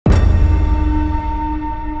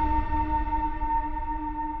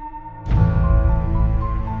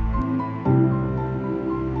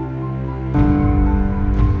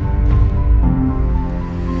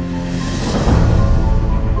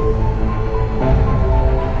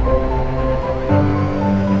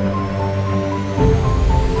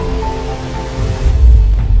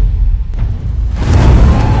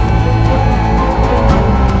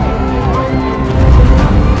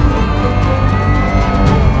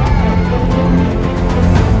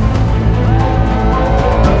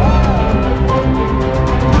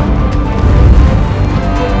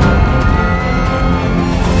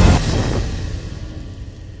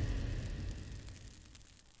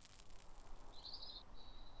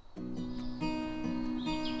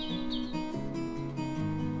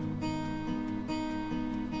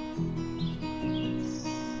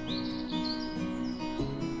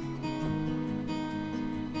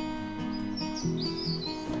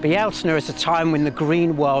Beltain is a time when the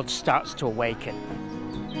green world starts to awaken.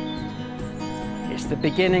 It's the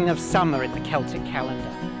beginning of summer in the Celtic calendar.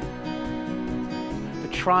 The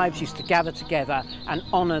tribes used to gather together and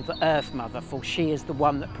honour the Earth Mother, for she is the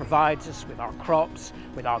one that provides us with our crops,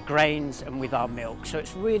 with our grains and with our milk. So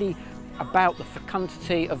it's really about the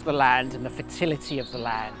fecundity of the land and the fertility of the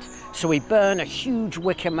land. So we burn a huge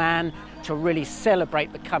wicker man to really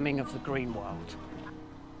celebrate the coming of the green world.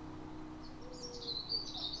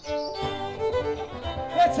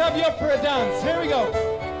 Let's have you up for a dance. Here we go.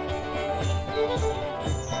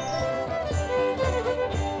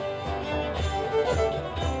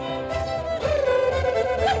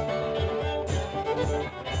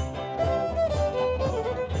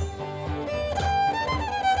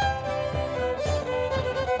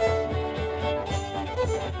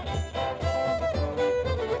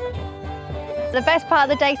 The best part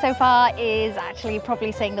of the day so far is actually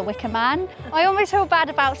probably seeing the wicker man. I almost feel bad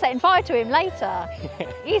about setting fire to him later.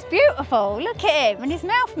 He's beautiful, look at him, and his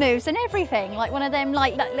mouth moves and everything, like one of them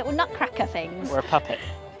like little nutcracker things. Or a puppet.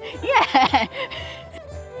 Yeah.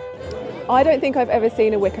 I don't think I've ever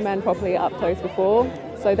seen a wicker man properly up close before,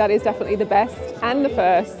 so that is definitely the best and the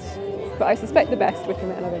first, but I suspect the best wicker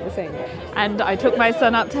man I've ever seen. And I took my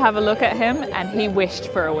son up to have a look at him, and he wished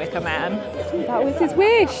for a wicker man. That was his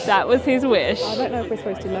wish. That was his wish. I don't know if we're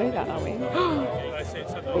supposed to know that, are we?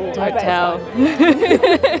 Don't tell.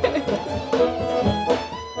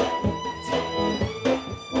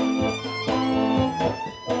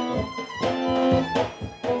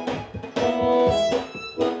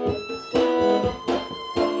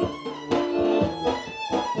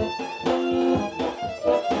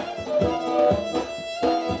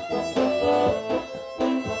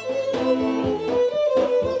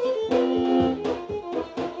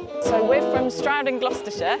 So we're from Stroud in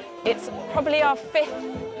Gloucestershire. It's probably our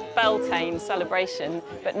 5th Beltain celebration,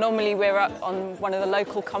 but normally we're up on one of the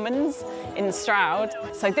local commons in Stroud.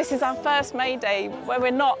 So this is our first May Day where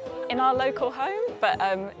we're not in our local home, but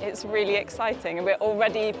it's really exciting, and we're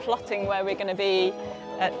already plotting where we're going to be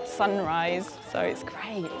at sunrise, so it's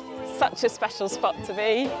great. Such a special spot to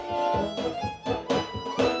be.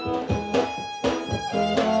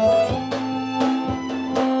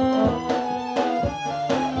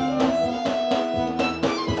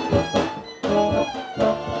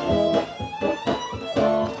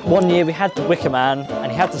 One year we had the wicker man,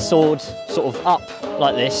 and he had the sword sort of up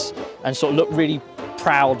like this and sort of looked really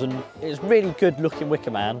proud, and it was really good looking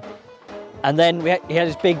wicker man. And then he had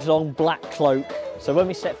his big long black cloak, so when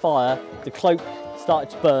we set fire the cloak started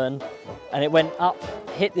to burn and it went up,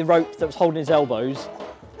 hit the rope that was holding his elbows,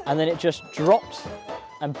 and then it just dropped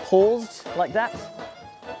and paused like that.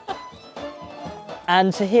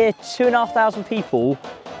 And to hear 2,500 people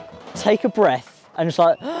take a breath and just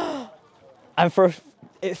like and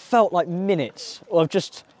it felt like minutes of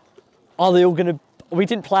just, are they all gonna, we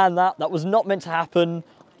didn't plan that, that was not meant to happen,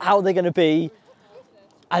 how are they gonna be?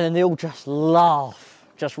 And then they all just laugh,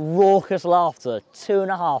 just raucous laughter,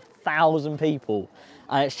 2,500 people.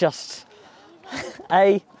 And it's just,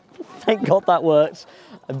 A, thank God that worked,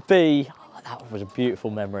 and B, that was a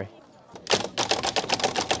beautiful memory.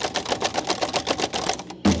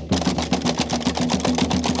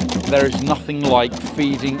 There is nothing like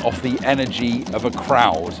feeding off the energy of a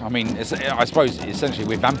crowd. I mean, I suppose essentially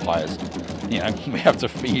we're vampires. You know, we have to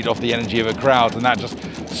feed off the energy of a crowd, and that just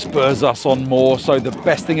spurs us on more. So the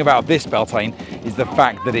best thing about this Beltain is the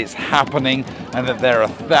fact that it's happening and that there are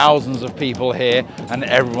thousands of people here and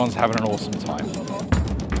everyone's having an awesome time.